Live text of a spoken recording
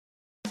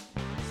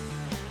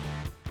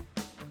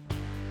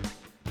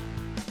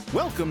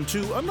Welcome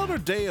to Another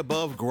Day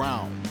Above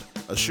Ground,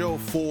 a show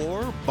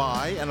for,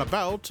 by, and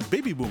about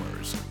baby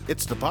boomers.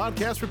 It's the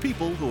podcast for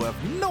people who have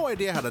no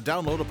idea how to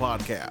download a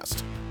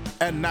podcast.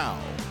 And now,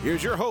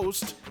 here's your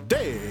host,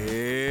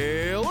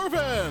 Dale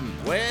Irvin.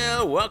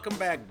 Well, welcome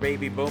back,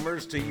 baby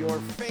boomers, to your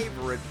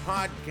favorite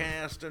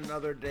podcast,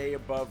 Another Day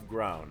Above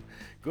Ground.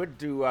 Good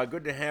to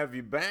have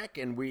you back,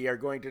 and we are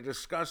going to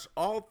discuss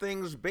all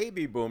things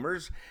baby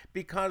boomers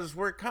because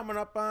we're coming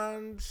up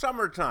on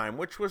summertime,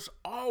 which was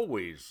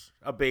always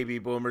a baby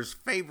boomer's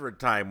favorite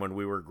time when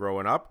we were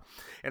growing up.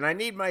 And I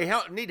need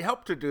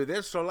help to do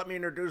this, so let me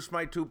introduce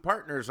my two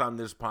partners on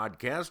this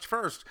podcast.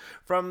 First,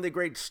 from the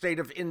great state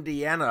of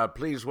Indiana,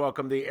 please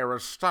welcome the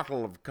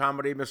Aristotle of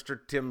comedy, Mr.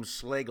 Tim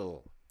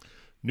Slagle.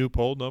 New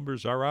poll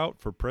numbers are out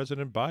for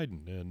President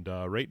Biden, and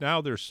right now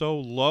they're so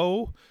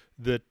low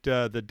that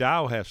the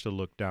Dow has to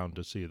look down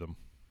to see them.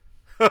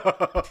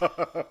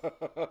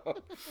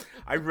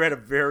 I read a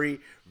very,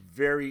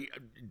 very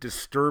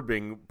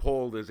disturbing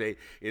poll is that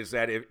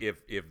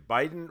if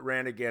Biden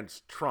ran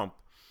against Trump,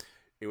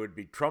 it would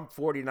be Trump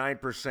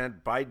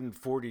 49%, Biden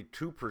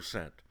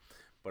 42%.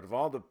 But of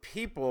all the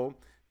people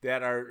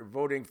that are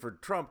voting for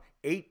Trump,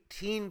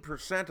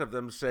 18% of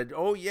them said,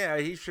 "Oh yeah,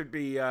 he should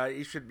be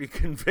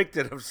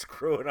convicted of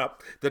screwing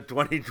up the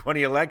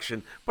 2020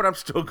 election, but I'm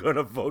still going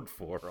to vote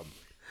for him."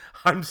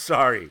 I'm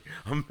sorry,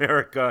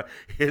 America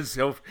is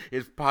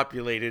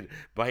populated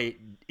by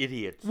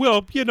idiots.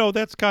 Well,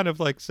 that's kind of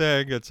like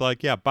saying it's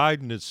like, yeah,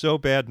 Biden is so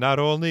bad. Not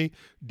only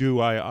do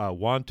I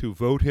want to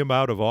vote him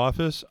out of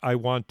office, I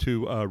want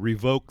to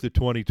revoke the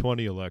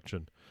 2020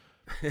 election.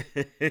 Which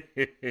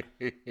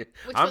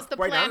was the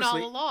plan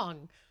all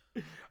along.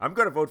 I'm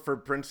going to vote for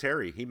Prince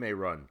Harry. He may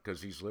run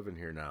because he's living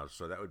here now,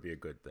 so that would be a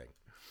good thing.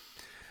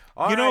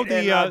 I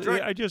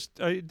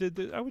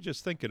was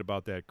just thinking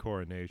about that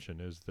coronation.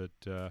 Is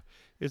that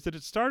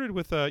it started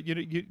with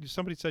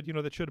somebody said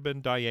that should have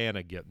been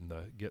Diana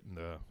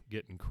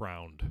getting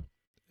crowned,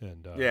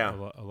 and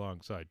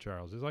alongside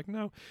Charles. It's like,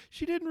 no,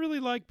 she didn't really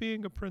like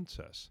being a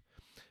princess,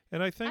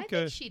 and I think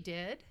she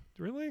did.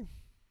 Really.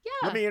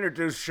 Yeah. Let me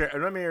introduce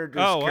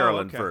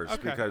Carolyn okay. first,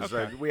 Okay, because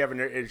okay. we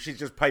haven't. She's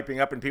just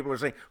piping up, and people are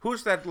saying,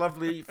 "Who's that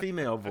lovely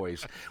female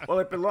voice?" Well,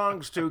 it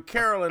belongs to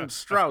Carolyn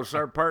Strauss,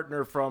 our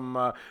partner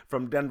from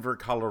Denver,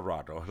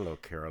 Colorado. Hello,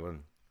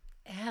 Carolyn.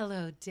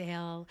 Hello,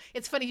 Dale.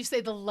 It's funny you say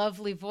the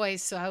lovely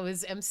voice. So I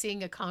was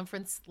emceeing a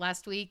conference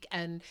last week,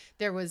 and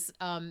there was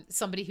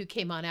somebody who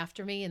came on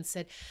after me and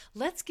said,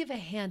 "Let's give a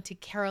hand to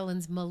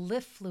Carolyn's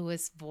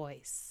mellifluous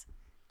voice."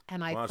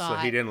 And I thought, so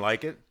he didn't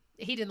like it.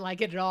 He didn't like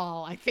it at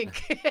all. I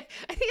think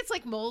it's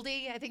like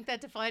moldy. I think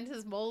that defines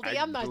as moldy.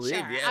 I'm not sure.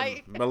 Yeah.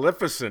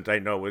 Maleficent, I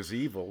know, was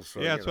evil.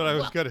 So, yeah, that's what I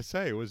was going to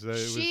say. It was the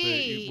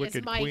she wicked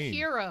is my queen.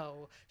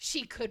 hero.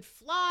 She could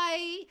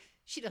fly.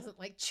 She doesn't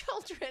like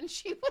children.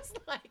 She was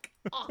like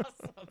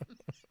awesome.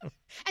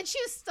 And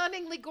she was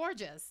stunningly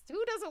gorgeous.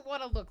 Who doesn't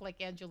want to look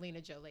like Angelina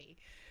Jolie?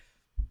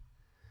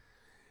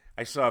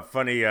 I saw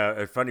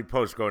a funny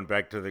post going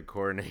back to the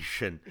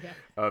coronation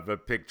of a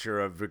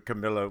picture of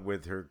Camilla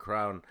with her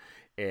crown.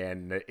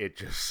 And it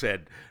just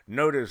said,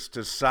 "Notice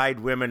to side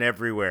women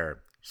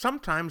everywhere.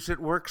 Sometimes it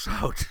works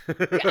out."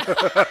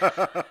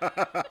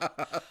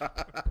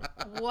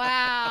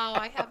 Wow,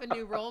 I have a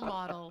new role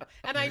model,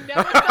 and I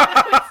never thought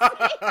I would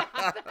say that.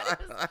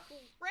 That is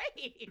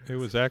great. It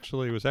was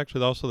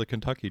actually also the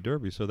Kentucky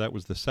Derby, so that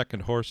was the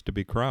second horse to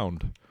be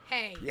crowned.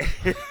 Hey, I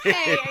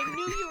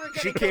knew you were going to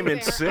She came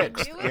in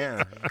sixth.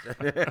 Yeah.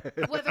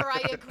 Whether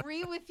I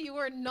agree with you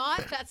or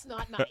not, that's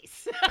not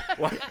nice.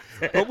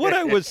 But what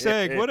I was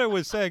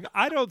saying,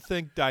 I don't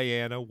think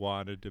Diana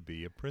wanted to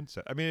be a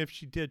princess. I mean, if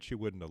she did, she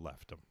wouldn't have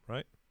left him,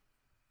 right?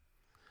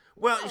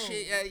 Well,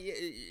 she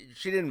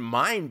didn't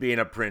mind being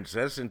a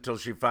princess until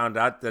she found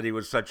out that he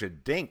was such a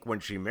dink when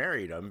she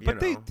married him.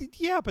 But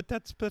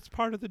that's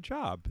part of the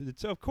job.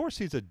 Of course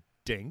he's a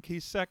dink.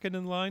 He's second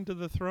in line to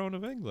the throne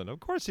of England.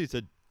 Of course he's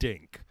a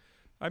dink.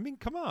 I mean,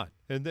 come on.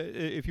 And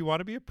if you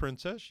want to be a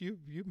princess, you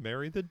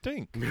marry the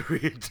dink.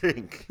 Marry a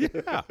dink.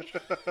 Yeah.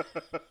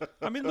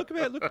 I mean, look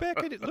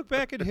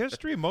back at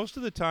history. Most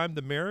of the time,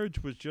 the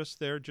marriage was just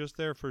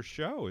there for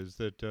show. Is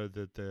that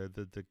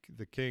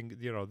the king,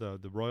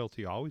 the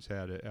royalty always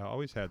had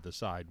the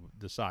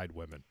side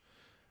women.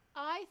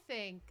 I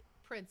think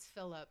Prince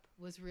Philip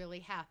was really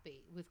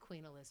happy with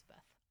Queen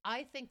Elizabeth.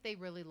 I think they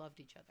really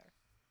loved each other.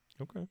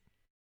 Okay.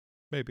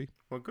 Maybe.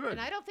 Well, good. And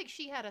I don't think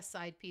she had a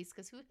side piece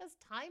because who has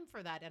time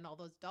for that and all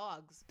those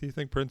dogs? Do you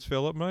think Prince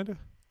Philip might have?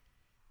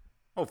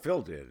 Oh,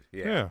 Phil did.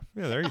 Yeah.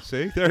 Yeah. There you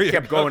see. There you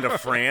kept going to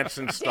France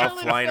and stuff,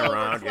 flying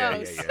around.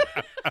 Yeah.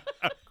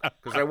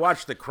 Because I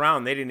watched The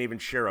Crown, they didn't even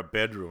share a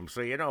bedroom,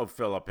 so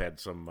Philip had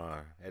some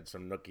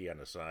nookie on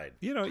the side.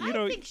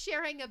 I think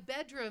sharing a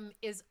bedroom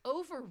is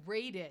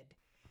overrated.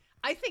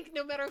 I think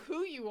no matter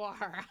who you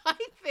are, I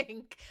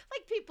think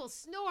like people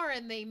snore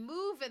and they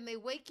move and they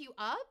wake you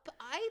up.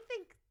 I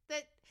think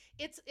that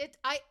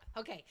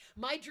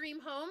my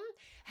dream home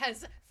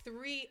has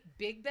 3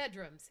 big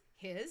bedrooms,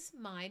 his,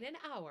 mine, and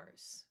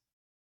ours.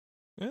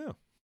 Yeah.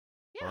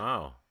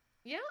 Wow.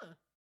 Yeah.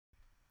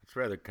 It's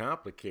rather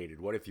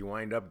complicated. What if you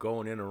wind up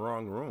going in the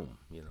wrong room,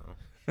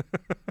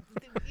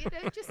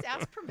 Just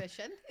ask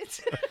permission.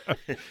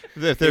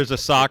 If there's a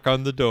sock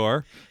on the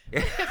door.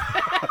 If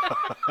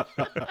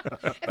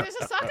there's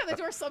a sock on the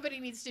door,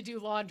 somebody needs to do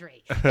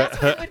laundry. That's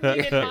what it would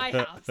mean in my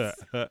house.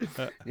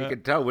 You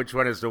can tell which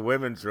one is the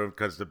women's room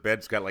because the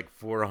bed's got like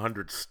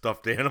 400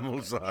 stuffed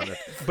animals on it.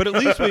 But at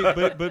least we,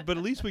 but at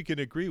least we can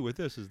agree with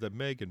this: is that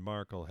Meghan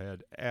Markle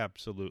had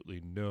absolutely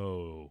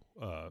no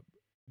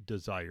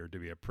desire to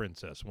be a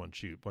princess once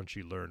she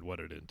learned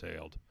what it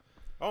entailed.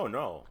 Oh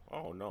no,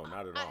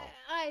 not at all.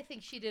 I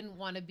think she didn't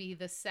want to be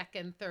the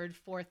second, third,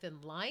 fourth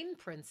in line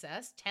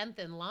princess, 10th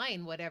in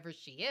line, whatever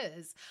she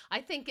is.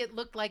 I think it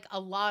looked like a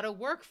lot of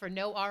work for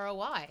no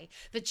ROI.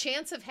 The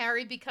chance of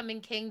Harry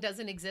becoming king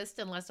doesn't exist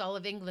unless all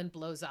of England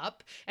blows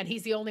up, and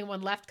he's the only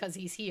one left because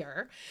he's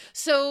here.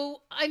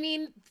 So, I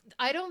mean,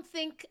 I don't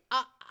think.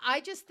 I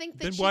just think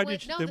that why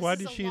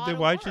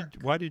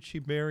did she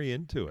marry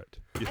into it?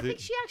 I think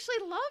she actually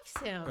loves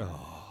him.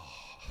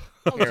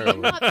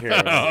 Carolyn,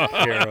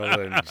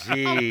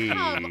 gee. Oh,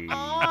 come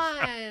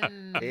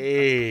on.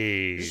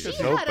 Hey,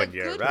 just open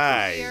your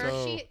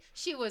eyes.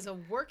 She was a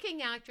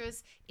working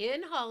actress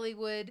in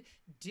Hollywood,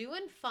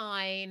 doing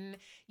fine.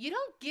 You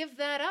don't give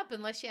that up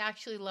unless you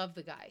actually love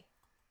the guy.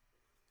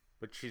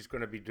 But she's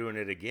going to be doing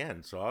it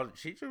again. So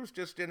she was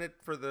just in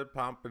it for the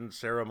pomp and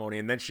ceremony.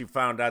 And then she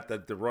found out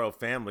that the royal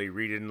family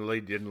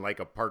really didn't like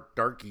a part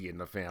darky in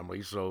the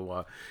family.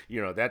 So,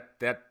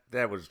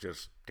 that was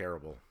just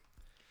terrible.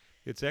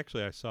 It's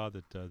actually, I saw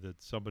that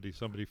somebody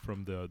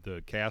from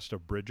the cast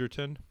of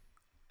Bridgerton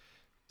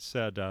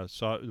said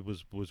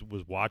was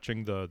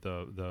watching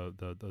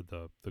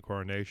the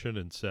coronation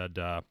and said,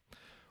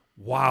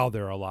 "Wow,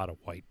 there are a lot of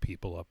white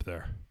people up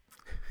there."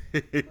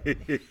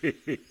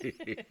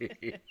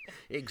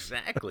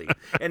 Exactly.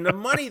 And the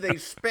money they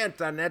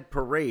spent on that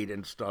parade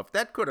and stuff,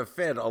 that could have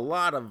fed a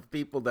lot of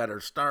people that are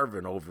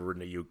starving over in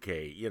the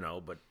UK,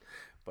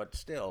 but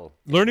still.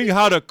 Learning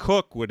how to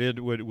cook would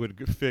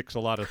fix a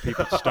lot of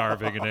people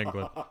starving in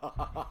England.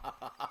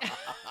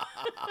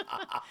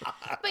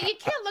 But you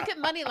can't look at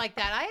money like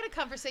that. I had a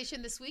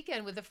conversation this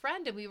weekend with a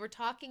friend, and we were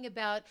talking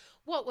about,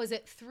 what was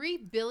it,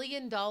 $3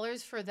 billion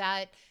for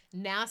that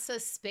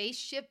NASA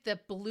spaceship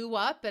that blew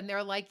up, and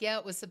they're like, yeah,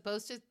 it was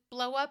supposed to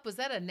blow up. Was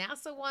that a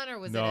NASA one, or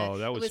was no?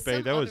 That was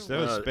SpaceX. That was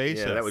SpaceX.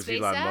 Yeah, that was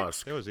SpaceX? Elon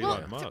Musk. That was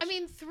Elon Musk. I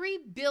mean, $3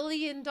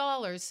 billion.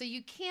 So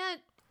you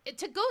can't.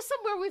 To go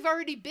somewhere we've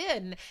already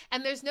been,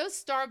 and there's no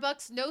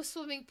Starbucks, no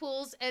swimming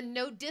pools, and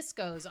no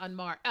discos on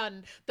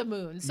the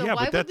moon. So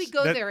why would we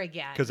go there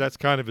again? Because that's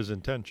kind of his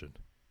intention.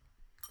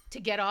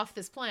 To get off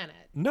this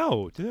planet.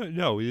 No.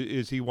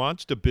 Is he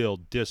wants to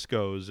build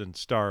discos and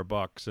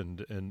Starbucks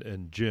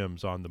and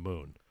gyms on the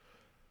moon.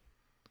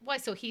 Why?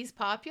 So he's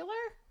popular?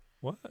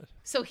 What?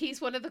 So he's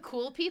one of the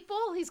cool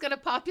people? He's going to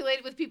populate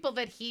it with people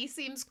that he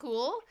seems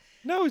cool?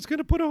 No, he's going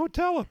to put a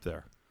hotel up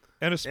there.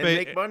 And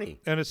make money.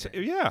 And a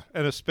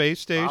space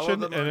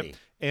station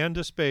and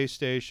a space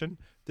station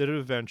that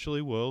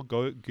eventually will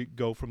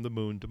go from the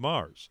moon to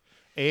Mars.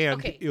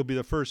 And it'll be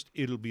the first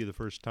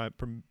time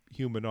from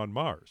human on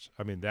Mars.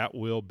 I mean, that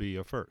will be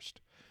a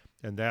first.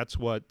 And that's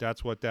what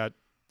that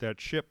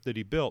ship that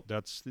he built,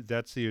 that's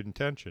the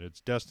intention.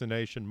 It's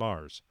destination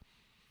Mars.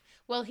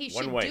 Well, he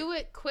should do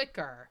it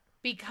quicker,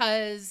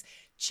 because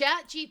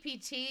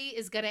ChatGPT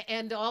is going to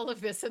end all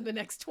of this in the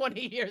next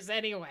 20 years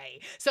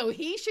anyway. So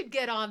he should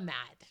get on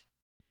that.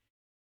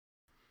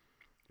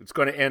 It's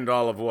going to end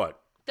all of what?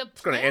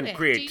 It's going to end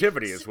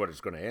creativity is what it's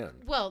going to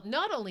end. Well,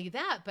 not only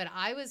that, but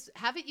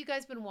haven't you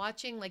guys been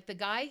watching, like, the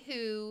guy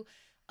who,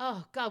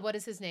 oh God, what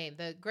is his name?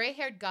 The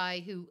gray-haired guy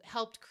who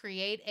helped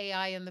create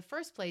AI in the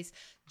first place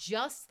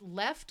just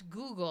left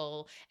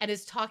Google and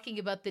is talking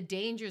about the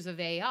dangers of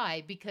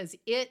AI because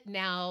it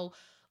now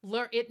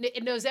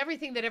it knows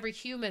everything that every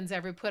human's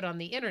ever put on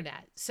the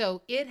internet.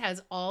 So it has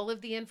all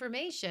of the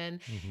information,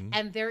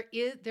 and there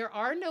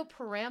are no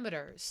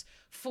parameters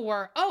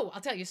for, I'll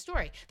tell you a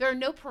story. There are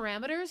no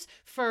parameters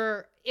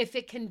for if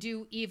it can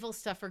do evil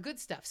stuff or good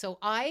stuff. So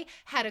I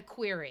had a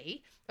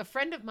query. A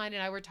friend of mine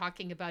and I were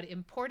talking about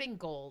importing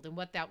gold and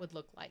what that would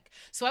look like.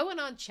 So I went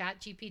on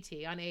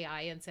ChatGPT on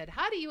AI and said,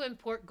 how do you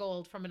import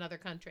gold from another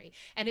country?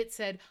 And it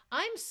said,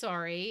 I'm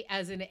sorry,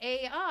 as an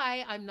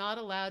AI, I'm not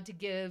allowed to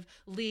give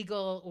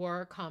legal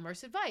or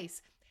commerce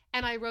advice.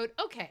 And I wrote,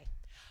 okay,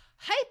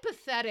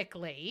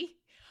 hypothetically,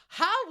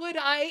 how would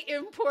I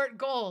import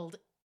gold?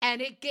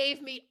 And it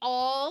gave me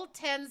all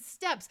 10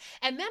 steps.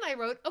 And then I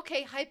wrote,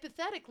 okay,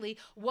 hypothetically,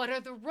 what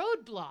are the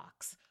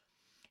roadblocks?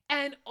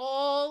 And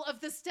all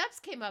of the steps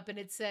came up, and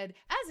it said,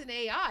 as an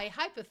AI,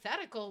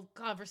 hypothetical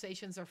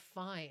conversations are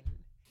fine.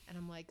 And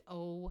I'm like,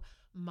 oh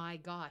my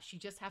gosh, you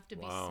just have to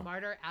be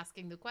smarter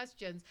asking the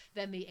questions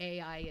than the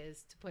AI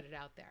is to put it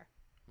out there.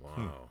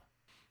 Wow.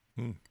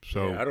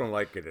 So I don't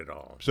like it at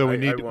all. So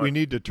we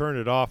need to turn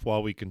it off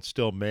while we can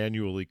still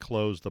manually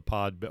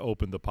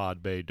open the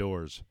pod bay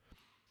doors.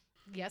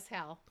 Yes,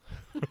 Hal.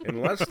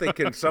 Unless they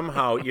can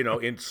somehow,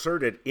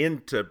 insert it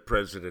into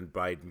President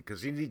Biden,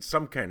 because he needs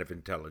some kind of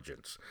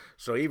intelligence.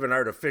 So even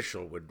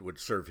artificial would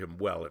serve him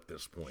well at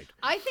this point.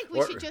 I think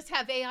we should just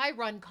have AI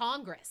run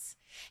Congress.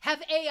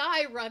 Have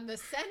AI run the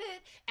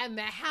Senate and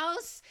the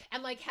House,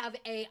 and have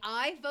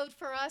AI vote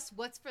for us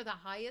what's for the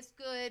highest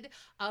good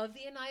of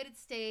the United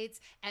States,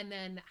 and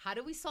then how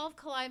do we solve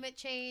climate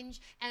change?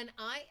 And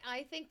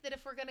I think that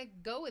if we're going to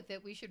go with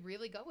it, we should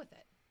really go with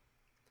it.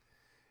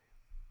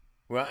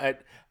 Well,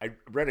 I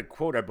read a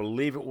quote, I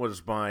believe it was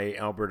by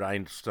Albert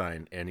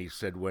Einstein, and he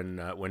said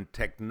when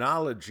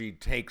technology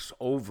takes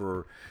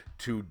over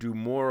to do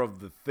more of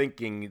the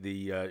thinking,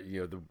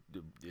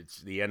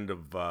 it's the end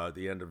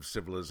of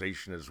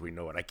civilization as we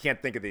know it. I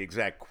can't think of the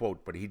exact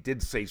quote, but he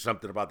did say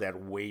something about that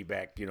way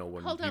back, when Hold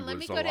on, he was alive. let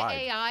me go to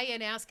AI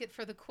and ask it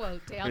for the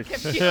quote. Dale,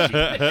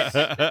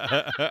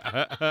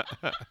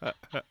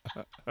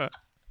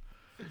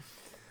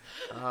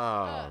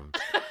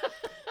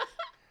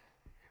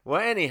 Well,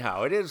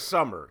 anyhow, it is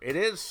summer. It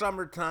is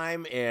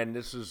summertime, and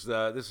this is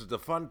the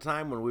fun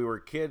time. When we were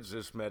kids,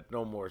 this meant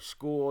no more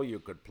school. You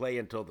could play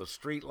until the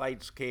street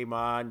lights came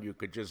on. You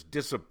could just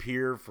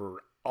disappear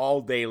for all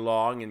day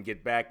long and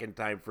get back in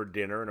time for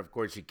dinner. And, of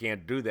course, you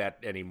can't do that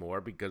anymore,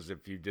 because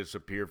if you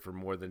disappear for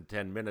more than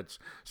 10 minutes,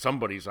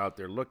 somebody's out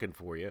there looking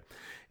for you.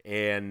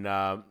 And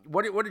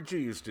what did you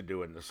used to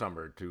do in the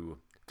summer to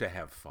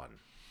have fun?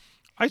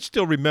 I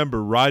still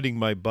remember riding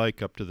my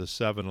bike up to the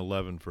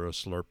 7-Eleven for a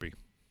Slurpee.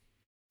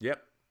 Yep.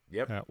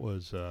 That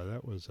was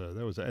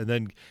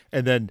and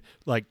then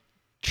like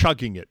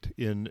chugging it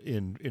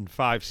in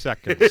 5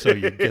 seconds, so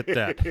you get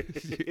that,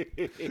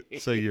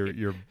 so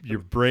your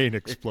brain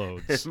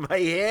explodes. My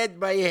head,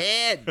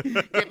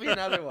 give me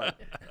another one.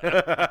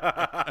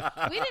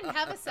 We didn't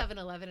have a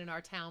 7-Eleven in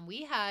our town.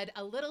 We had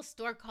a little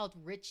store called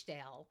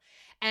Richdale,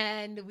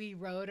 and we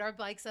rode our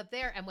bikes up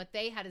there. And what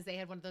they had is they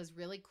had one of those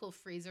really cool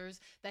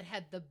freezers that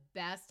had the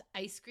best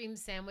ice cream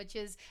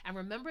sandwiches. And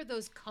remember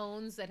those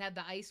cones that had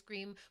the ice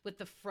cream with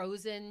the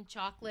frozen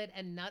chocolate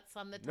and nuts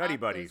on the top? Nutty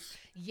Buddies.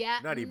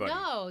 Nutty Buddies.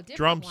 No,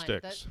 different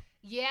Drumsticks. one.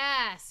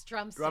 Yes,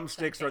 drumsticks.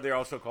 Drumsticks, or they're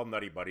also called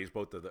Nutty Buddies.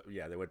 Both of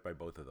they went by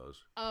both of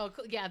those. Oh,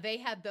 cool. Yeah, they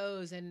had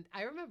those, and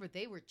I remember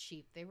they were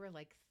cheap. They were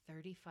like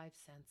 35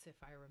 cents, if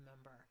I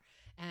remember.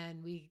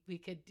 And we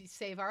could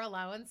save our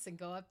allowance and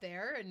go up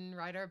there and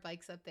ride our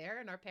bikes up there,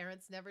 and our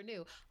parents never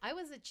knew. I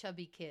was a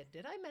chubby kid.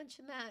 Did I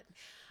mention that?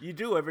 You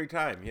do every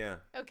time, yeah.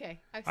 Okay,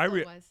 I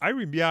still was. I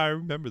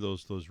remember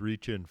those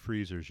reach-in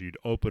freezers. You'd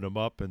open them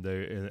up, and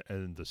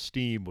the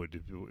steam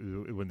would,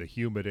 when the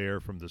humid air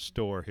from the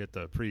store hit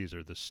the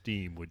freezer, the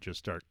steam would just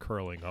start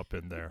curling up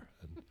in there,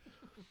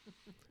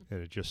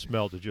 and it just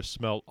smelled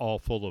all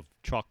full of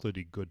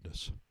chocolatey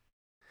goodness.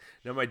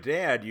 Now, my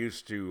dad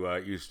used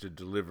to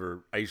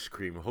deliver ice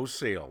cream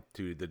wholesale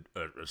to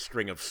a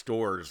string of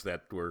stores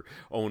that were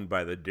owned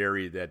by the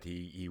dairy that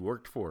he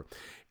worked for.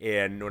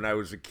 And when I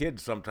was a kid,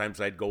 sometimes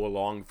I'd go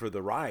along for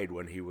the ride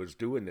when he was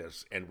doing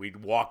this, and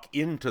we'd walk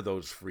into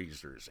those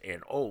freezers.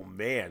 And oh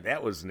man,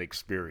 that was an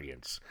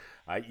experience.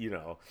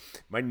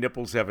 My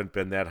nipples haven't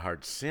been that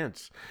hard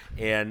since.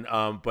 And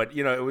but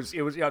it was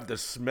the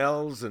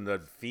smells and the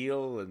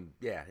feel, and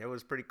yeah, it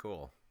was pretty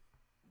cool.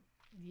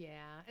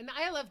 Yeah, and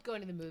I loved going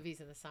to the movies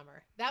in the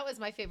summer. That was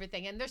my favorite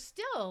thing. And there's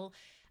still,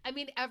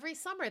 every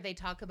summer they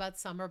talk about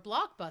summer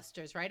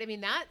blockbusters, right?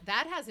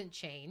 That hasn't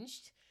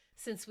changed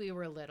since we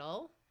were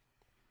little.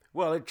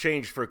 Well, it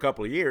changed for a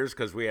couple of years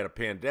because we had a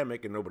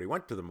pandemic and nobody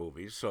went to the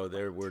movies, so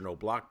there were no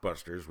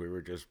blockbusters. We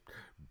were just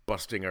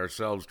busting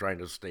ourselves trying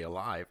to stay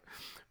alive.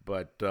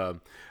 But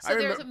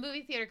there's a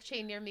movie theater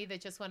chain near me that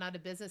just went out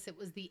of business. It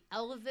was the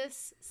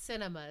Elvis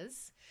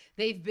Cinemas.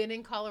 They've been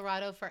in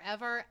Colorado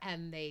forever,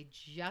 and they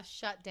just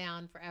shut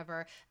down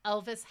forever.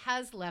 Elvis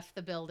has left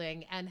the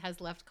building and has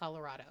left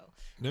Colorado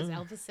because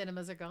Elvis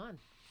Cinemas are gone.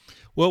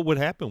 Well, what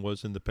happened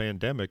was in the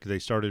pandemic, they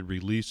started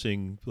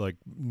releasing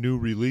new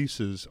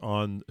releases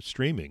on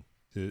streaming.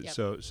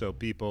 Yep. So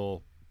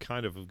people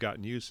kind of have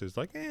gotten used to it. It's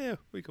like,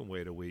 we can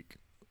wait a week.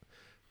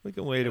 We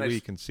can wait a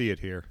week and see it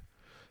here.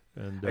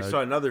 And I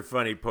saw another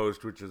funny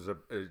post, which is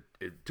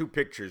two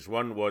pictures.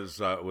 One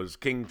was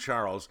King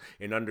Charles,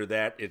 and under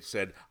that it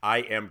said, "I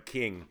am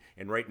king."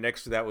 And right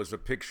next to that was a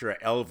picture of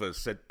Elvis.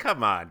 Said,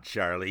 "Come on,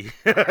 Charlie."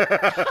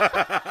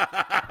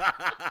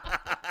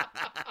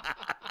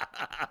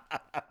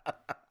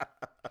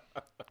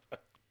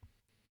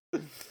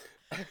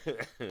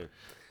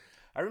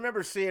 I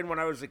remember seeing when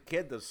I was a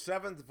kid The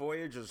Seventh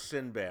Voyage of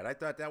Sinbad. I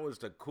thought that was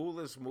the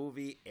coolest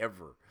movie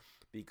ever,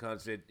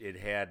 because it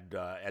had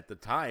at the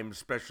time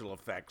special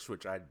effects,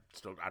 which I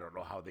don't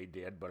know how they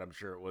did, but I'm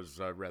sure it was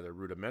rather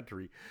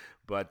rudimentary.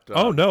 But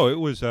no, it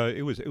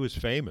was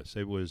famous.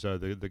 It was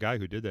the guy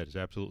who did that is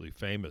absolutely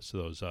famous.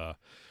 Those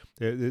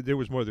there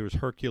was more. There was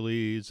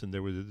Hercules, and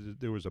there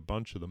was a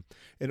bunch of them,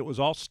 and it was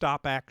all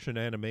stop action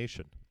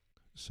animation.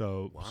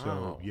 So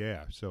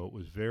it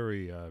was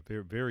very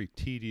very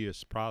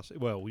tedious process.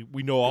 Well,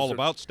 we know all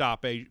about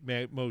stop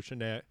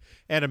motion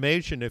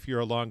animation if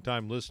you're a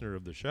longtime listener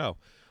of the show.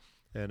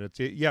 And it's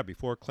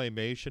before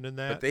claymation and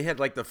that. But they had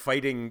like the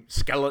fighting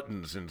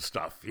skeletons and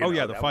stuff.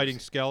 The fighting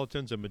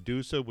skeletons and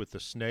Medusa with the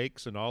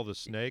snakes and all the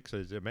snakes.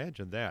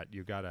 Imagine that.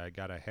 You got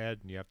a head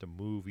and you have to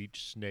move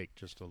each snake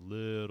just a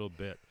little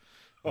bit.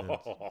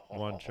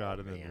 One shot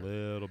and then a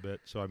little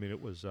bit. So I mean,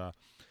 it was.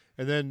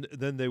 And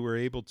then they were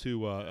able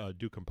to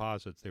do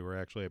composites. They were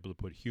actually able to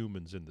put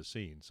humans in the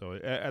scene. So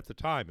at the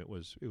time, it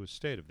was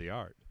state of the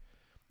art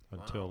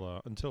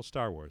until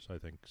Star Wars. I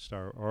think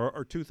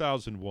or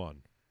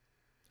 2001.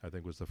 I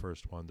think was the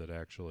first one that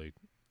actually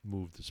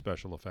moved the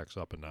special effects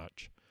up a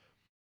notch.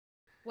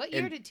 What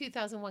year did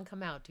 2001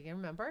 come out? Do you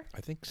remember?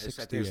 I think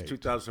 68. I think it's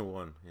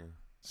 2001, yeah.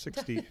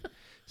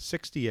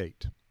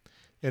 68.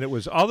 And it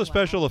was all the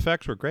special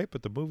effects were great,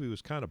 but the movie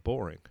was kind of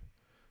boring.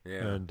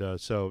 Yeah. And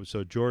so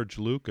George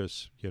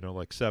Lucas,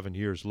 like 7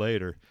 years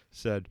later,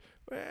 said,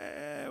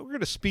 we're going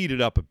to speed it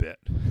up a bit.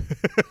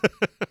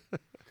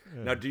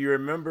 Now, do you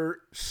remember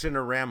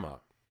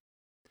Cinerama?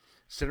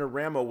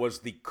 Cinerama was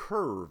the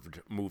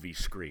curved movie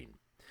screen,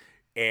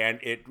 and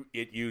it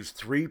used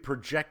 3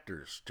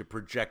 projectors to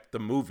project the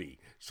movie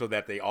so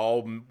that they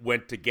all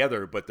went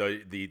together, but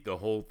the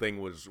whole thing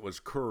was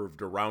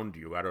curved around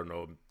you. I don't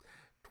know,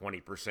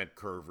 20%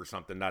 curve or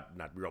something, not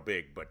real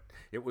big, but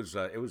it was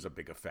a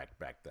big effect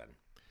back then.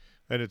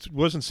 And it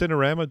wasn't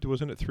Cinerama,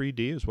 wasn't it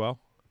 3D as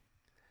well?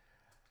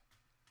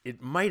 It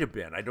might have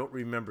been. I don't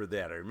remember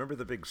that. I remember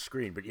the big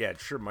screen, but yeah, it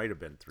sure might have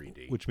been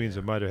 3D. Which means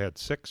it might have had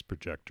 6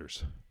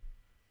 projectors.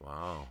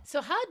 Wow.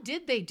 So how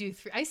did they do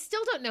I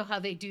still don't know how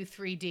they do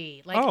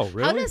 3D. Like, oh,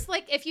 really? How does,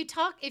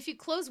 if you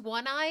close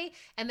one eye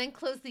and then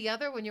close the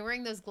other when you're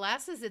wearing those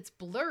glasses, it's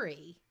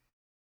blurry.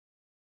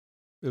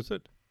 Is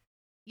it?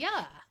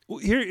 Yeah. Well,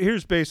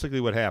 here's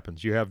basically what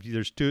happens.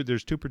 There's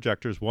two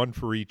projectors, one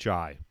for each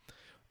eye.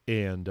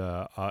 And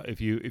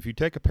if you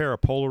take a pair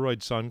of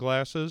Polaroid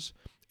sunglasses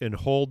and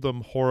hold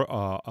them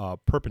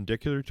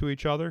perpendicular to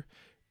each other,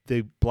 they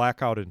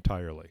black out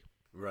entirely.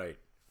 Right.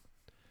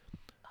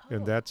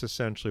 And that's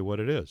essentially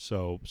what it is.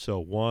 So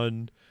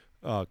one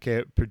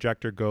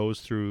projector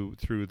goes through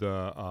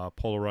the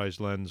polarized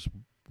lens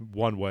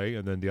one way,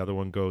 and then the other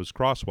one goes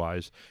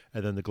crosswise,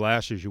 and then the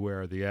glasses you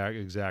wear are the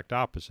exact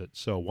opposite.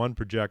 So one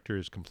projector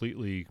is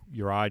completely,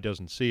 your eye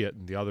doesn't see it,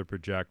 and the other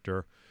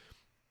projector,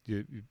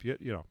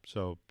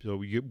 so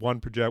you get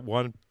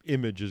one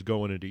image is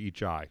going into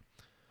each eye.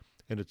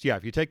 And it's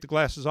if you take the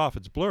glasses off,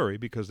 it's blurry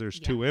because there's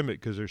two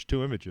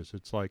images.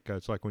 It's like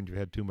when you've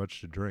had too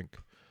much to drink.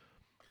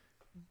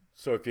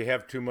 So if you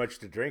have too much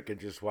to drink and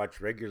just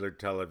watch regular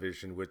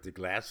television with the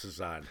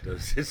glasses on,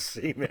 does it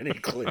seem any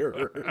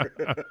clearer?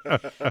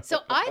 So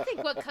I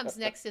think what comes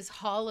next is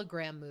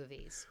hologram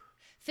movies.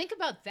 Think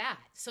about that.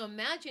 So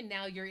imagine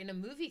now you're in a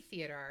movie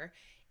theater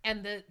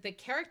and the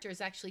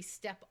characters actually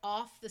step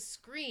off the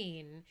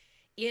screen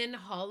in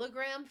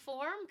hologram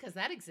form, because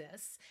that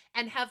exists,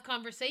 and have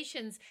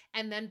conversations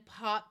and then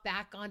pop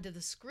back onto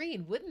the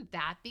screen. Wouldn't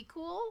that be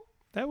cool?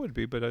 That would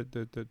be, but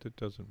that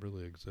doesn't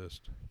really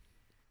exist.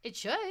 It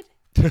should.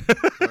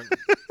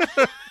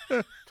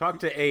 Talk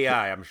to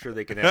AI. I'm sure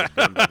they can have it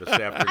done by this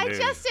afternoon. I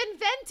just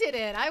invented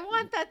it. I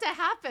want that to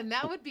happen.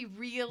 That would be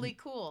really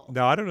cool.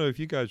 Now, I don't know if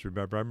you guys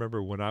remember. I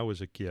remember when I was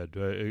a kid,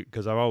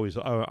 because I'm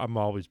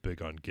always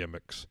big on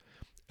gimmicks.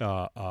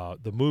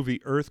 The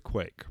movie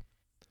Earthquake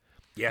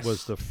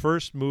was the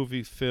first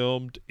movie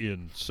filmed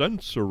in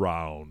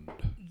Sensurround.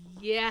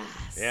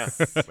 Yes. Yeah.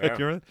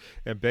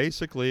 And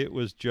basically, it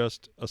was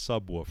just a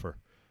subwoofer.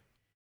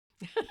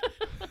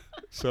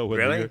 So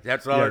really?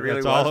 That's all it really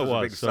was? All it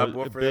was. A big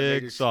subwoofer?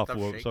 Big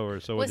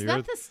subwoofer. So was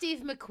that the Steve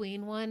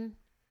McQueen one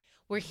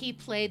where he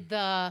played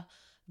the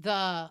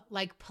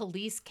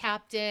police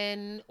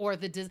captain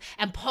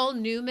and Paul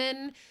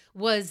Newman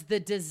was the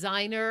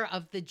designer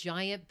of the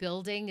giant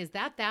building? Is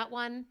that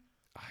one?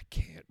 I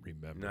can't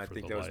remember. No, I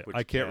think that was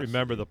I can't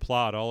remember the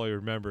plot. All I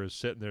remember is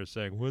sitting there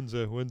saying, "When's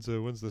the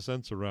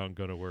Sensurround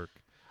gonna work?"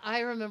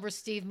 I remember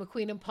Steve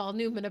McQueen and Paul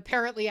Newman.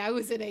 Apparently, I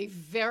was in a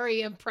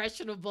very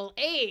impressionable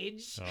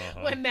age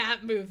when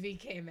that movie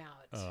came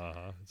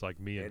out. It's like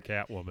me and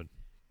Catwoman.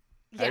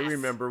 Yes. I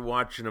remember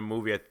watching a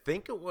movie. I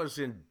think it was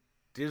in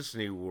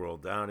Disney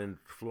World down in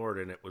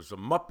Florida, and it was a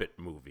Muppet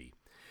movie.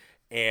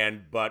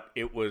 But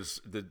it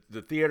was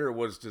the theater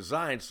was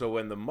designed so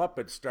when the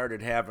Muppets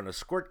started having a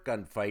squirt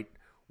gun fight,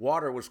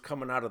 water was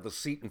coming out of the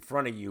seat in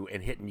front of you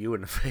and hitting you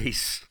in the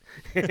face.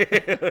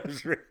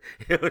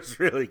 It was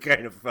really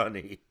kind of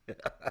funny.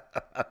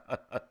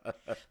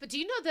 But do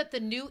you know that the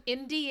new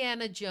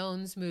Indiana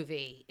Jones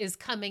movie is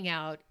coming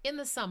out in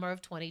the summer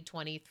of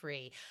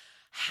 2023?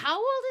 How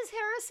old is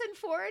Harrison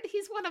Ford?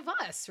 He's one of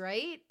us,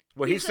 right?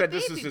 Well, he said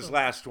this is his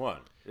last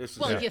one. You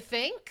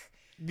think?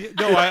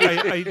 No, I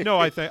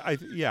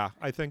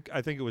think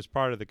it was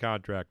part of the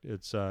contract.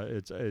 It's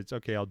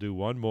okay. I'll do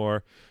one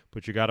more,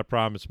 but you got to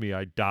promise me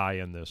I die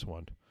in this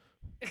one.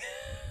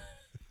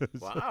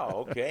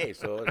 Wow. Okay.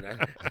 So,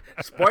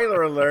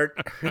 spoiler alert.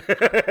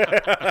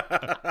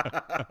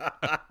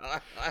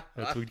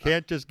 We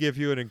can't just give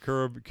you an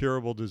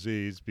incurable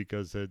disease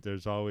because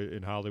there's always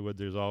in Hollywood.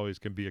 There's always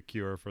can be a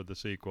cure for the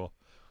sequel.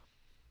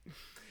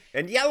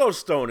 And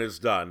Yellowstone is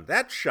done.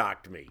 That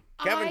shocked me.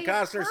 Kevin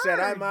Costner said,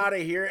 I'm out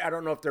of here. I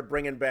don't know if they're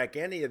bringing back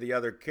any of the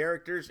other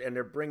characters, and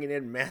they're bringing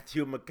in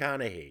Matthew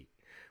McConaughey,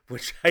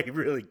 which I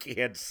really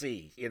can't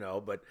see,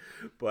 but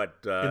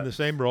in the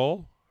same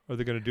role? Are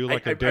they going to do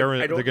like a Darren?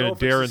 They're going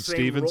to Darren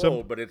Stevenson,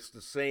 role, but it's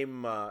the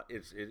same.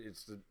 It's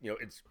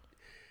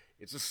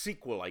a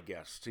sequel, I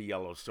guess, to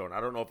Yellowstone. I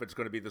don't know if it's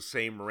going to be the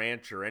same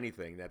ranch or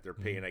anything that they're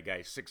paying a guy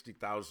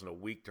 $60,000 a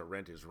week to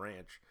rent his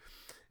ranch,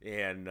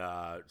 and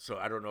so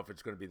I don't know if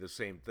it's going to be the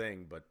same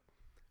thing, but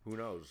who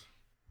knows?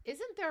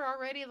 Isn't there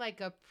already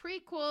like a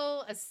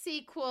prequel, a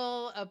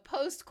sequel, a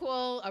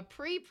postquel, a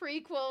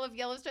pre-prequel of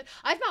Yellowstone?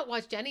 I've not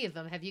watched any of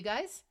them. Have you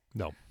guys?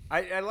 No.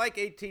 I like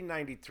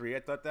 1893. I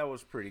thought that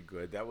was pretty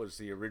good. That was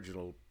the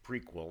original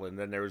prequel. And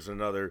then there was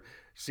another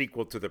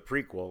sequel to the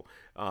prequel,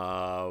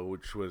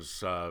 which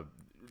was,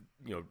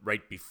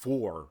 right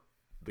before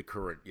the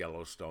current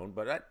Yellowstone.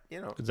 But,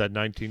 Is that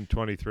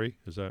 1923?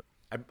 Is that?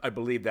 I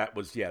believe that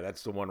was,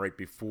 that's the one right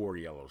before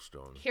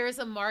Yellowstone. Here's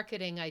a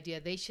marketing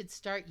idea. They should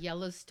start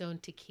Yellowstone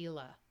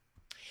Tequila.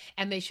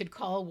 And they should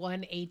call one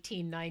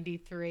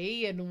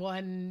 1893 and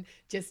one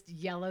just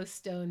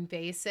Yellowstone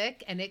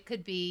Basic. And it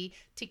could be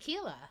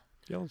tequila.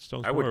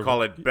 Yellowstone's I would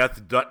call it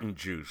Beth Dutton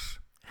juice.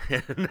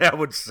 And that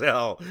would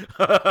sell.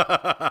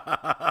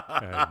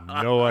 I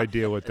have no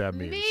idea what that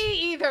means.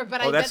 Me either,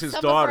 but I that's bet his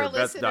some daughter, of our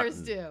Beth listeners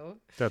Dutton. do.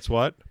 That's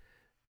what?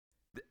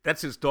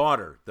 That's his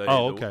daughter.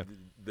 Okay.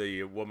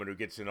 The woman who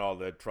gets in all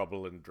the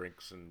trouble and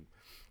drinks and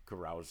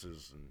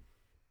carouses and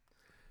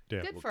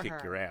Good will for kick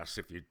her. your ass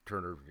if you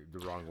turn her the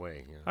wrong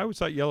way. I always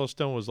thought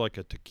Yellowstone was like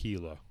a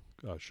tequila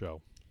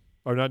show.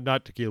 Or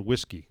not tequila,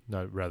 whiskey,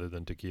 rather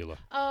than tequila.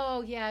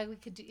 Oh, yeah,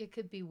 it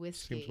could be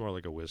whiskey. Seems more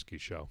like a whiskey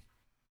show.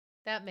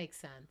 That makes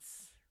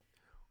sense.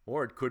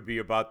 Or it could be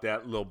about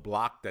that little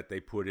block that they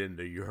put in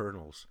the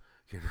urinals.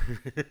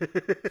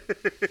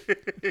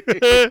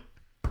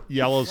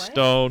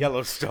 Yellowstone.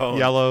 Yellowstone.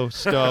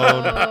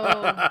 Yellowstone.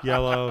 Oh,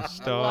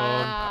 Yellowstone.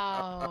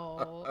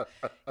 wow.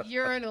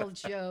 Urinal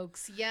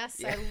jokes.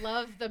 Yes, I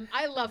love them.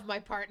 I love my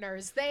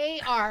partners.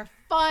 They are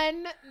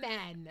fun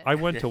men. I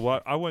went to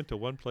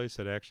one place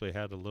that actually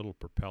had a little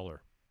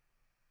propeller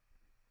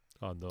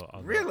on the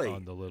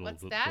little.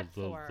 What's that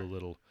for? The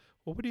little.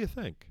 Well, what do you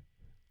think?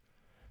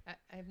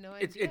 I have no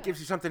idea. It gives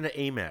you something to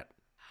aim at.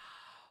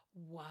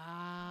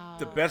 Wow.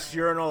 The best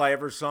urinal I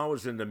ever saw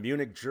was in the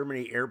Munich,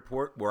 Germany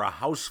airport, where a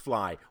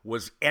housefly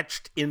was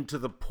etched into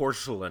the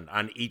porcelain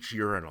on each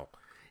urinal.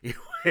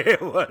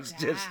 It was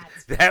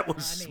that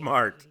was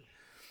smart.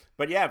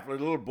 But yeah, for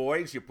little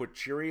boys, you put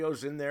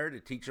Cheerios in there to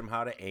teach them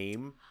how to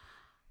aim.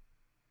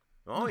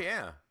 Oh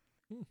yeah.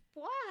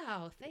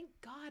 Wow. Thank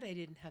God I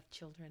didn't have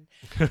children.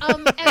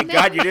 Thank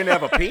God you didn't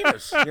have a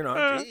penis.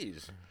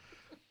 Jeez.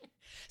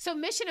 So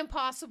Mission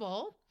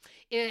Impossible,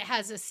 it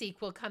has a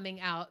sequel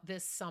coming out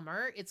this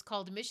summer. It's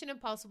called Mission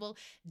Impossible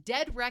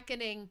Dead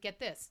Reckoning. Get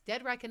this,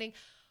 Dead Reckoning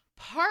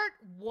Part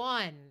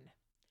 1.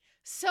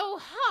 So,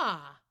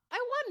 I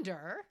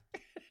wonder.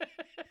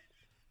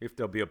 If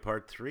there'll be a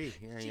Part 3.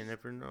 Yeah, you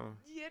never know.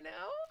 Yeah.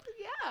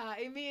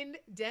 I mean,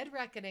 Dead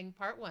Reckoning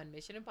Part 1,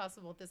 Mission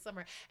Impossible this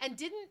summer. And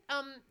didn't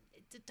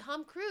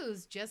Tom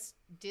Cruise just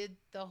did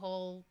the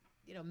whole,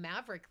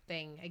 Maverick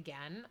thing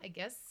again, I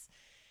guess.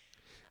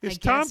 Is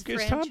Tom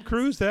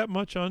Cruise that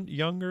much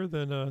younger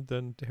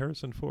than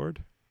Harrison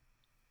Ford?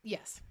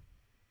 Yes.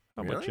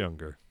 How much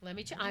younger? Let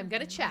me. I'm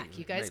gonna check.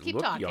 You guys keep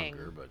look talking.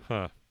 Younger,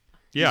 but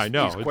yeah, I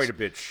know. He's quite a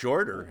bit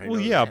shorter.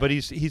 But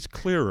he's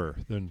clearer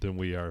than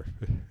we are.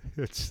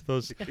 It's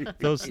those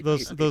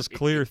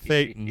clear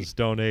Thetans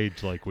don't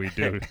age like we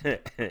do.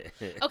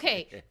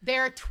 Okay,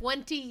 they're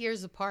 20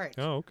 years apart.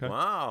 Oh, okay.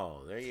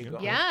 Wow, there you go.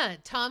 Yeah,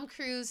 Tom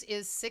Cruise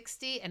is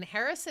 60 and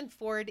Harrison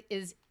Ford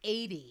is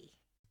 80.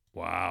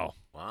 Wow.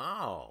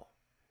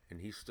 And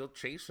he's still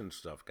chasing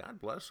stuff.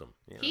 God bless him.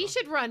 He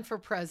should run for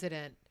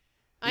president.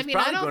 He's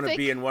probably going to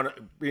be in one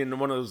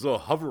of those little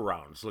hover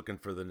rounds looking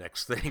for the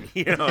next thing,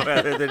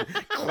 rather than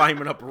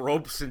climbing up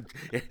ropes and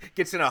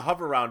gets in a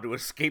hover round to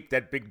escape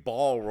that big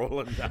ball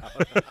rolling down.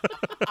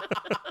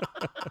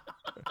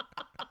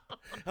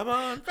 Come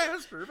on,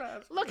 faster.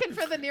 Looking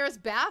for the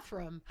nearest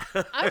bathroom.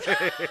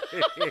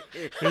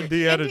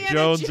 Indiana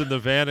Jones in the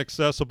van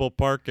accessible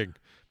parking.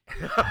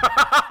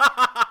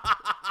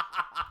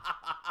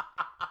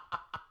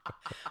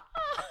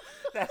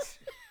 That's...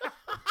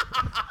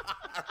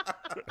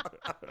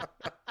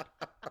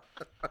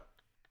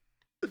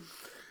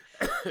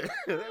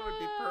 That would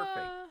be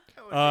perfect.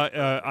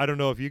 I don't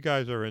know if you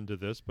guys are into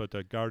this, but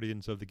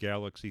Guardians of the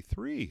Galaxy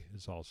 3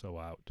 is also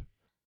out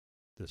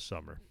this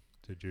summer.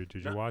 Did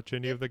you watch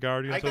any of the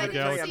Guardians of the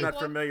Galaxy? I'm not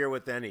familiar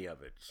with any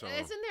of it. So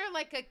isn't there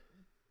like a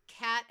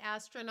cat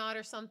astronaut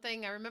or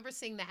something? I remember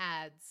seeing the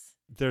ads.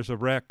 There's a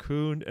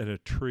raccoon and a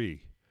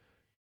tree.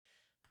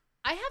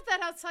 I have that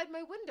outside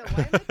my window.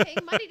 Why am I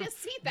paying money to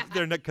see that?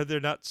 Because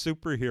they're not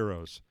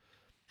superheroes.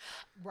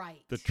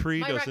 Right. The tree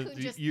my doesn't.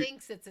 raccoon just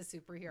thinks it's a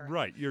superhero.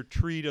 Right. Your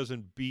tree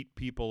doesn't beat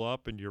people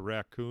up, and your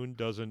raccoon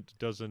doesn't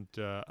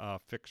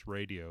fix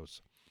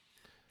radios.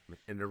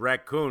 And the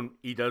raccoon,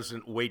 he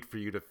doesn't wait for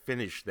you to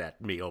finish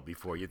that meal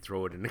before you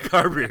throw it in the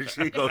garbage.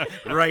 He goes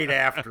right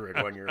after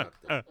it when you're up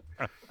there.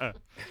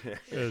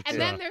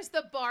 And then there's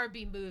the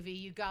Barbie movie,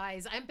 you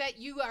guys. I bet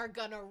you are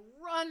going to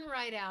run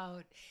right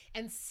out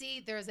and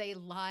see there's a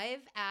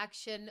live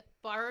action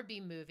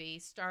Barbie movie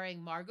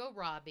starring Margot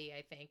Robbie,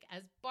 I think,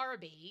 as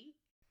Barbie.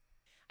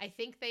 I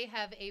think they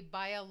have a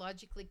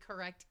biologically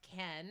correct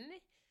Ken.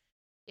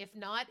 If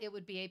not, it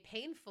would be a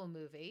painful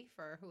movie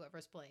for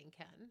whoever's playing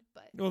Ken.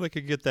 But well, they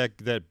could get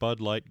that Bud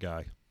Light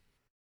guy.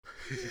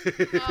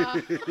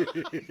 That's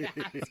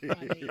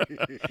funny.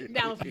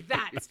 Now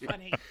that's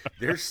funny.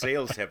 Their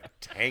sales have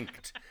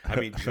tanked. I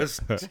mean,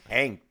 just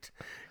tanked,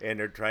 and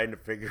they're trying to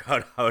figure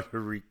out how to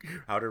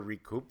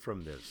recoup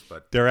from this.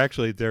 But they're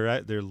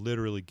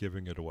literally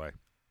giving it away.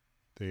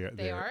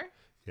 They are.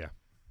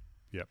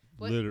 Yeah.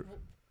 What,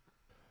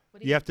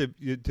 you have to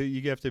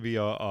be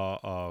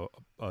a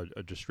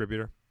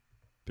distributor.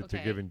 But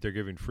okay. they're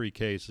giving free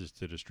cases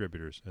to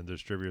distributors, and the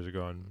distributors are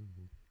going,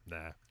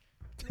 nah.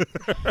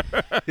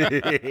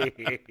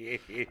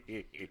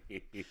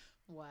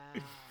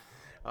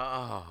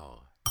 Wow.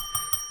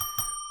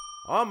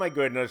 Oh my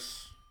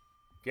goodness.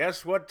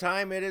 Guess what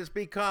time it has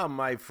become,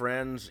 my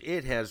friends?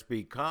 It has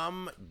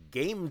become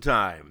game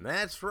time.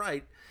 That's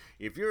right.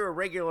 If you're a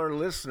regular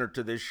listener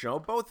to this show,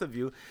 both of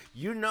you,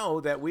 you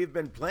know that we've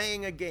been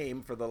playing a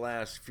game for the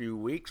last few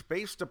weeks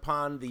based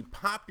upon the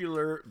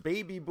popular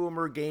baby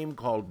boomer game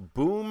called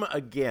Boom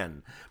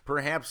Again.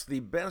 Perhaps the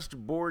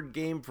best board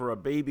game for a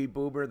baby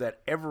boomer that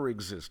ever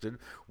existed.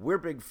 We're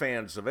big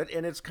fans of it,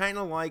 and it's kind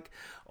of like,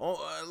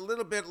 a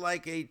little bit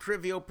like a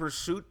Trivial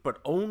Pursuit, but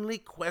only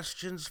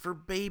questions for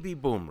baby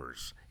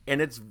boomers.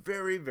 And it's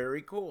very,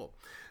 very cool.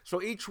 So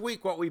each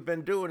week what we've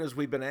been doing is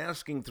we've been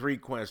asking 3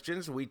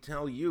 questions. We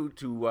tell you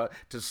to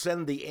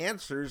send the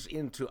answers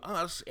in to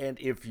us, and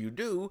if you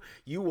do,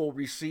 you will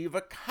receive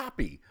a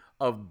copy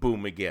of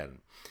Boom Again.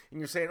 And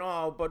you're saying,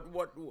 oh, but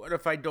what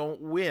if I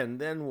don't win?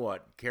 Then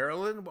what?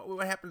 Carolyn,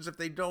 what happens if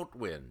they don't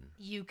win?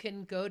 You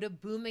can go to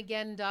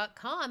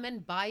boomagain.com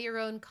and buy your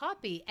own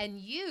copy and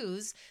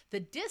use the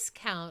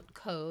discount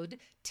code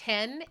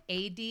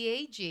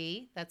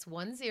 10ADAG, that's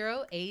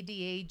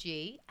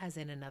 10ADAG, as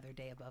in another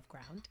day above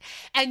ground,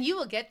 and you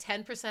will get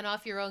 10%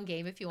 off your own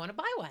game if you want to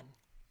buy one.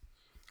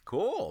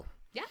 Cool.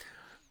 Yeah.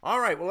 All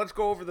right, well, let's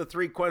go over the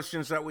 3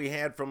 questions that we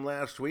had from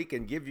last week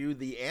and give you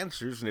the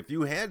answers. And if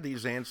you had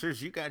these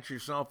answers, you got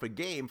yourself a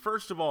game.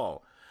 First of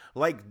all,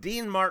 like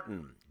Dean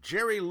Martin,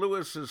 Jerry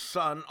Lewis's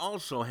son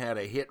also had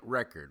a hit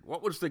record.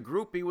 What was the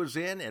group he was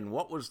in, and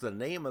what was the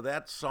name of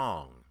that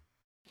song?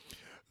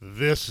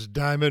 This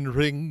diamond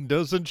ring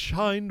doesn't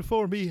shine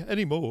for me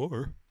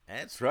anymore.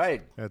 That's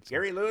right. That's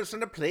Gary Lewis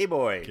and the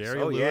Playboys.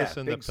 Gary Lewis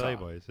and the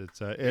Playboys. It's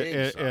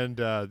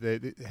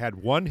they had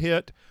one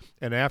hit,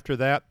 and after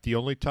that, the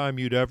only time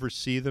you'd ever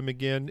see them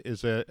again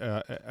is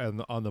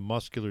on the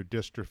muscular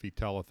dystrophy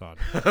telethon.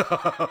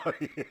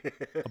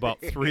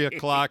 About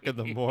 3:00 in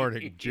the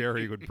morning,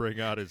 Jerry would bring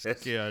out his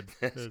kid.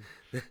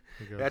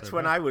 That's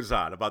when I was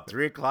on, about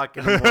 3:00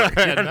 in the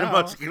morning on the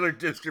muscular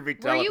dystrophy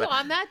telethon. Were you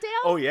on that, Dale?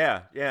 Oh,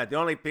 yeah. Yeah, the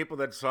only people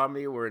that saw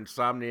me were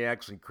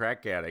insomniacs and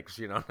crack addicts,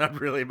 not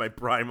really my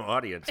prime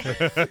audience.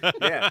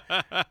 Yeah.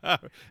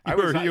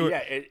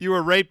 You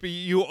were right, but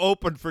you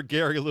opened for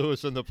Gary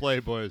Lewis and the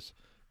Playboys.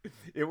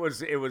 It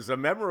was a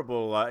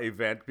memorable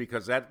event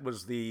because that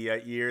was the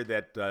year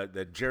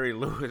that Jerry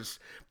Lewis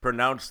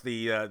pronounced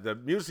the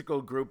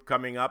musical group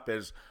coming up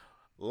as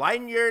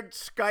Lynyrd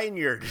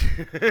Skynyrd.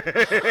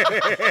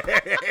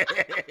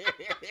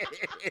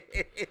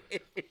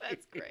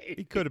 That's great.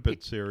 He could have been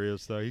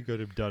serious, though. He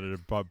could have done it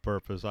on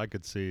purpose. I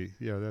could see.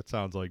 That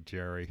sounds like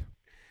Jerry.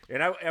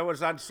 And I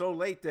was on so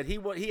late that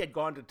he had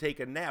gone to take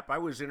a nap. I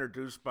was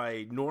introduced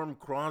by Norm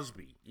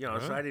Crosby,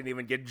 so I didn't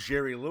even get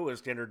Jerry Lewis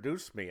to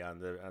introduce me on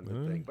the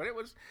thing. But it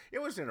was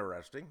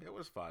interesting. It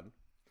was fun.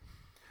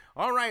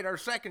 All right, our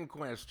second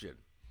question.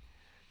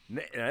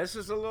 This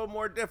is a little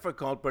more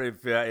difficult, but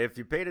if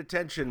you paid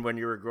attention when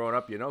you were growing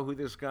up, you know who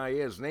this guy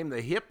is. Name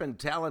the hip and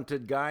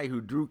talented guy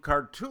who drew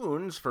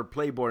cartoons for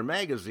Playboy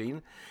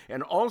magazine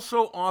and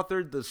also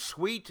authored the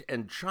sweet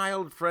and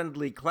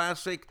child-friendly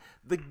classic,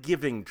 The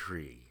Giving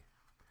Tree.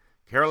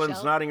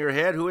 Carolyn's nodding her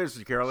head. Who is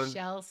it, Carolyn?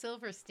 Shel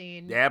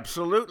Silverstein.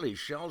 Absolutely,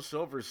 Shel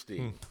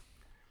Silverstein.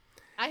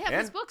 I have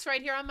his books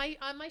right here on my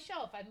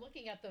shelf. I'm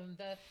looking at them.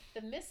 The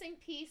Missing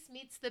Piece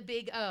Meets the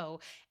Big O,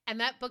 and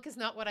that book is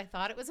not what I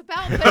thought it was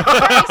about. But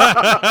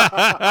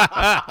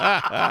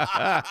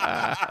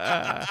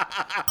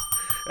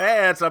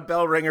hey, it's a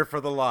bell ringer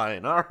for the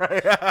line. All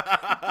right.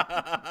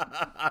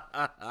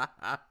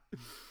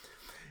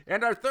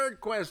 And our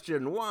third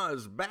question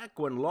was, back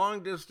when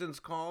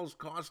long-distance calls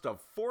cost a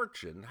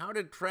fortune, how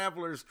did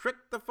travelers trick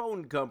the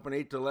phone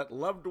company to let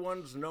loved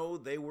ones know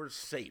they were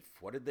safe?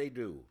 What did they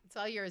do? It's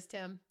all yours,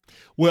 Tim.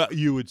 Well,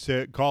 you would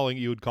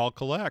call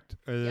collect,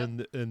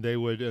 and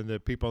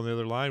the people on the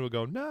other line would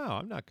go, no,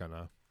 I'm not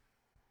gonna.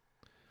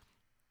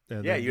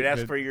 And you'd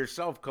ask for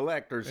yourself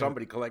collect or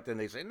somebody collect, and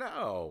they say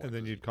no. And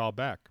then you'd call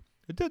back.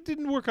 It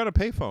didn't work on a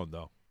payphone,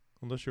 though,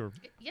 unless you're.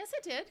 Yes,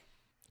 it did.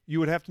 You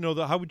would have to know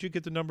how would you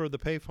get the number of the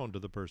payphone to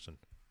the person?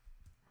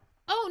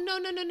 Oh, no.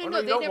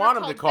 You don't want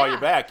them to call you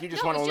back. You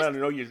just want to let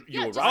them know you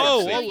arrived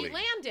safely. You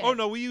landed. Oh,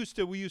 no, we used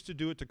to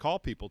do it to call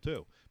people,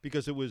 too,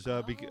 because it was,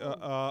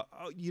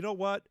 you know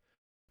what?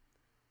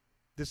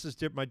 This is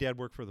my dad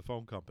worked for the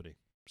phone company,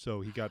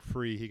 so he got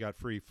free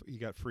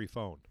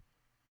phone.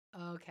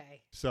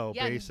 Okay. So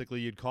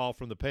basically, you'd call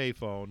from the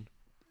payphone,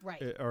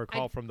 right, or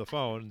call from the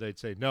phone. They'd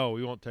say, "No,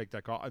 we won't take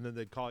that call," and then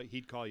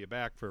he'd call you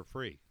back for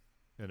free,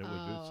 and it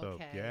would. So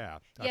okay. yeah.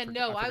 I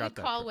would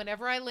call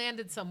whenever I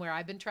landed somewhere.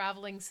 I've been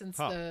traveling since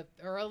the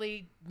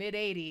early mid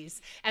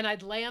 '80s, and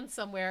I'd land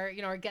somewhere,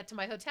 or get to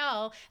my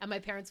hotel, and my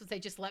parents would say,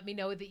 "Just let me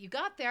know that you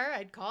got there."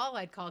 I'd call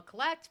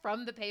collect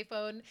from the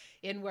payphone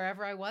in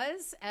wherever I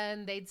was,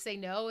 and they'd say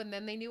no, and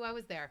then they knew I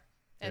was there.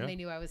 And they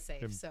knew I was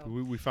safe. And so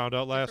we found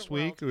out last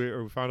week,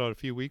 or we found out a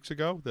few weeks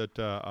ago, that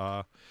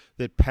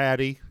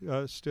Patty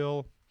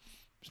still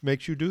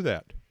makes you do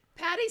that.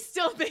 Patty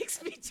still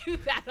makes me do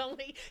that.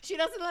 Only she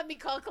doesn't let me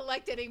call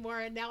collect anymore,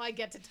 and now I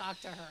get to talk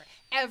to her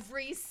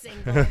every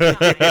single time.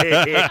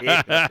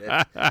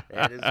 That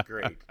is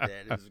great.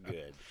 That is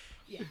good.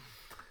 Yeah.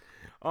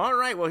 All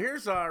right. Well,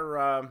 here's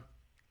our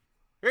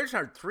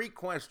 3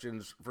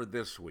 questions for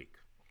this week.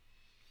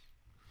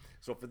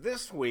 So for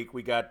this week,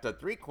 we got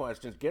 3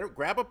 questions.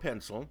 Grab a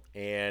pencil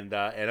and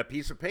a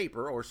piece of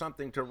paper or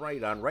something to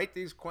write on. Write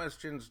these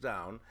questions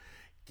down.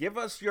 Give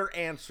us your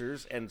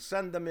answers and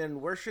send them in.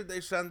 Where should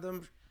they send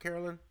them,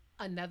 Carolyn?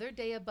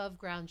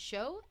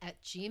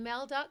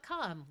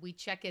 AnotherDayAboveGroundShow@gmail.com. We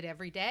check it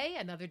every day.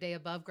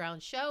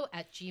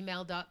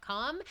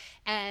 AnotherDayAboveGroundShow@gmail.com.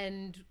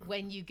 And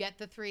when you get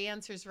the 3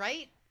 answers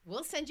right,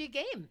 we'll send you a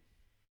game.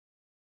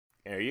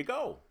 There you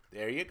go.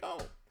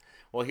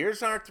 Well,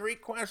 here's our 3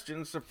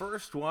 questions. The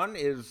first one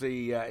is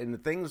in the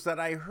things that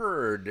I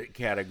heard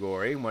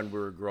category when we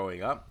were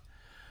growing up.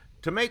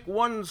 To make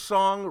one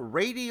song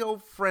radio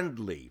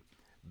friendly,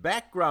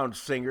 background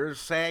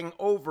singers sang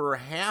over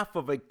half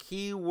of a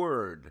key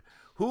word.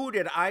 Who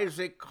did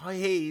Isaac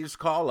Hayes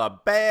call a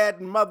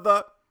bad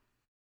mother?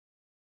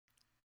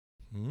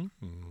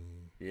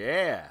 Mm-hmm.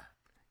 Yeah.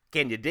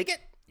 Can you dig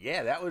it?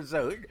 Yeah, that was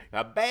a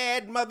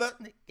bad mother.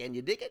 Can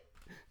you dig it?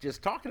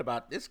 Just talking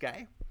about this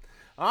guy.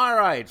 All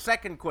right,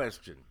 second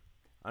question.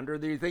 Under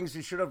the things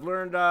you should have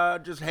learned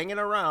just hanging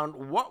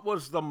around, what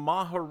was the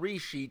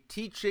Maharishi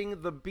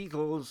teaching the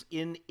Beatles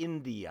in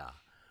India?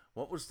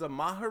 What was the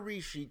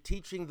Maharishi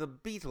teaching the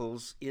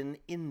Beatles in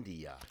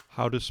India?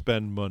 How to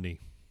spend money.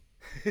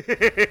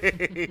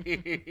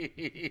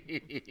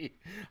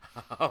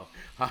 How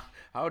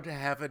to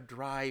have a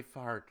dry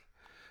fart.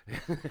 I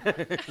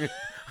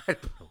don't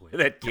know where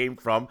that came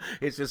from.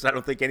 It's just I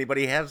don't think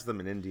anybody has them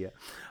in India.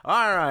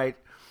 All right,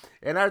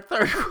 and our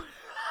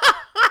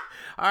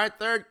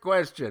third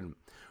question.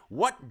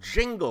 What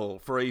jingle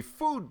for a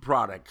food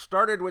product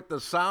started with the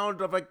sound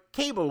of a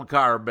cable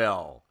car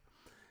bell?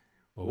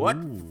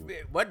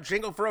 What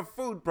jingle for a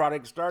food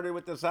product started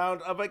with the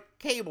sound of a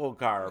cable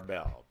car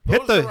bell?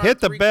 Hit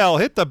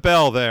the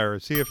bell there.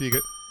 See if you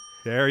get.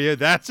 There you.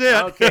 That's it.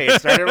 Okay,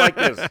 it started like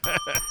this.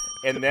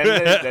 And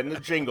then the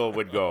jingle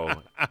would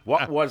go.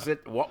 What was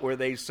it? What were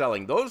they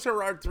selling? Those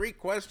are our 3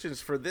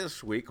 questions for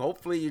this week.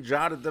 Hopefully you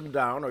jotted them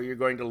down, or you're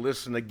going to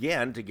listen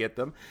again to get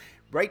them.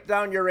 Write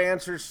down your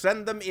answers.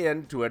 Send them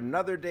in to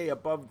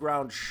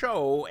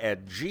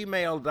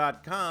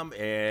AnotherDayAboveGroundShow@gmail.com.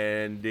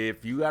 And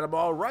if you got them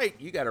all right,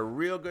 you got a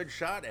real good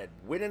shot at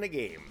winning a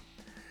game.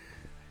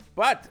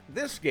 But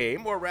this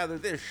game, or rather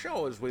this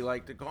show as we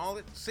like to call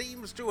it,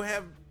 seems to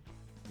have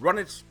run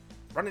its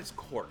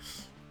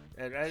course.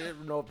 And I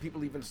don't know if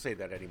people even say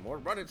that anymore.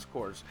 Run its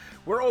course.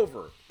 We're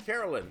over.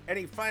 Carolyn,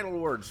 any final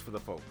words for the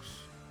folks?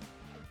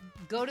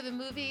 Go to the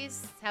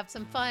movies, have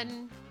some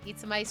fun, eat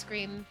some ice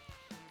cream.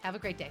 Have a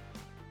great day.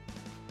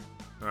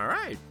 All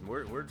right.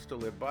 Words to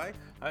live by.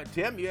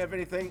 Tim, you have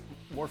anything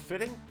more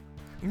fitting?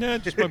 Nah,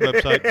 just my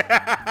website.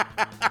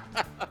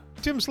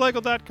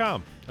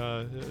 TimSlagle.com.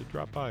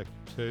 Drop by.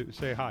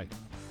 Say hi.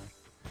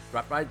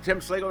 Drop by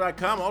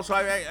TimSlagle.com. Also,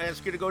 I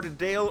ask you to go to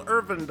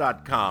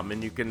DaleIrvin.com,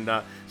 and you can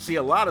see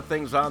a lot of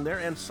things on there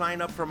and sign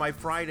up for my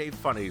Friday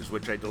Funnies,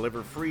 which I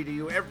deliver free to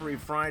you every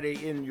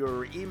Friday in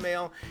your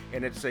email,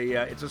 and it's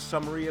a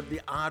summary of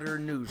the odder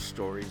news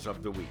stories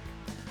of the week.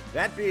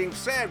 That being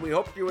said, we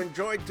hope you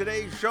enjoyed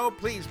today's show.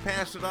 Please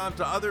pass it on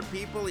to other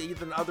people,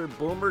 even other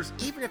boomers,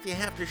 even if you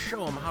have to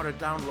show them how to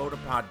download a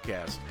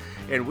podcast.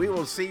 And we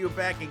will see you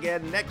back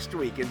again next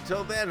week.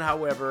 Until then,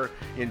 however,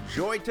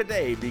 enjoy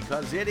today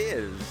because it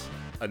is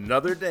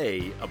another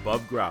day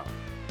above ground.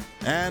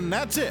 And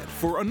that's it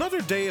for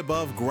Another Day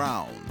Above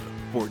Ground.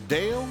 For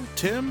Dale,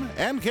 Tim,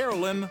 and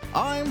Carolyn,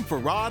 I'm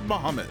Farad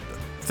Muhammad.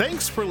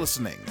 Thanks for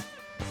listening.